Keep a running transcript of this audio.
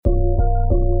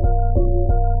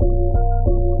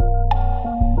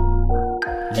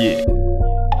Yeah.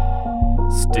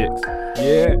 STIX.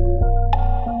 Yeah.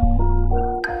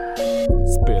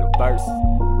 Spit a verse.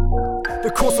 The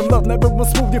course of love never will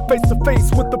smooth you face to face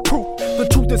with the proof. The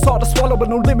truth is hard to swallow, but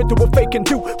no limit to what fake can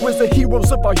do. Where's the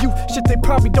heroes of our youth? Shit, they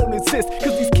probably don't exist.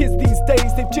 Cause these kids these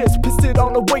days, they've just pissed it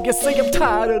all away and say I'm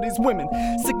tired of these women.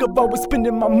 Sick of always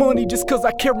spending my money just cause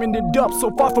I carrying it up.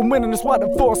 So far from winning, that's why the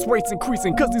divorce rate's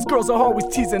increasing. Cause these girls are always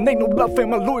teasing. Ain't no love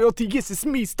and my loyalty, it's just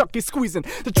me stuck in squeezing.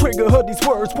 The trigger heard these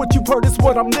words, what you've heard is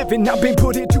what I'm living. I've been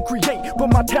put here to create, but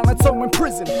my talents are in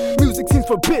prison. Music seems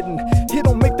forbidden, it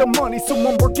don't make the money. So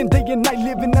I'm working day and night,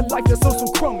 living a life that's so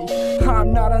crummy.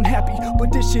 I'm not unhappy,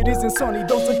 but this shit isn't sunny.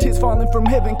 Those are tears falling from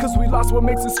heaven, cause we lost what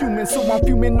makes us human. So I'm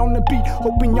fuming on the beat,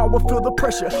 hoping y'all will feel the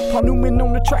pressure. Paul Newman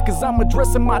on the track, cause I'm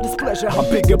addressing my displeasure. I'm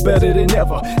bigger, better than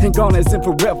ever, and gone as in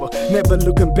forever. Never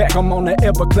looking back, I'm on an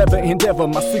ever clever endeavor.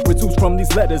 My secrets ooze from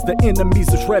these letters, the enemies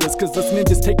are shredders. Cause us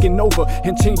ninjas taking over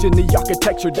and changing the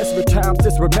architecture. Desperate times,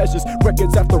 desperate measures,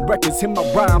 records after records. In my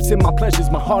rhymes, in my pleasures,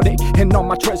 my heartache, and all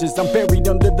my treasures. I'm buried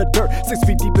under the dirt, 6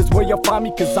 feet deep is where you'll find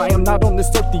me. Cause I am not on this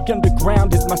earth, the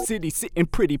underground is my city. Sitting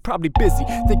pretty, probably busy,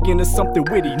 thinking of something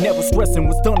witty. Never stressing,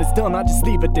 what's done is done, I just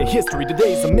leave it to history.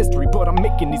 Today's a mystery, but I'm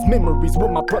making these memories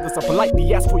with my brothers. I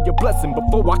politely ask for your blessing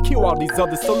before I kill all these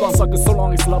others. So long, suckers, so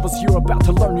long as lovers, you're about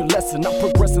to learn your lesson. I'm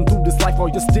progressing through this life while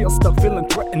you're still stuck feeling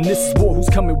threatened. This is war, who's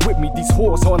coming with me? These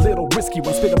whores are a little risky.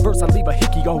 When spit a verse, I leave a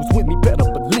hickey. All who's with me better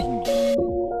believe me.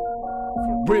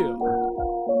 For real.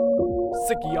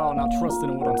 Sick of y'all not trusting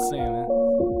in what I'm saying, man.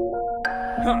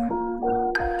 Huh.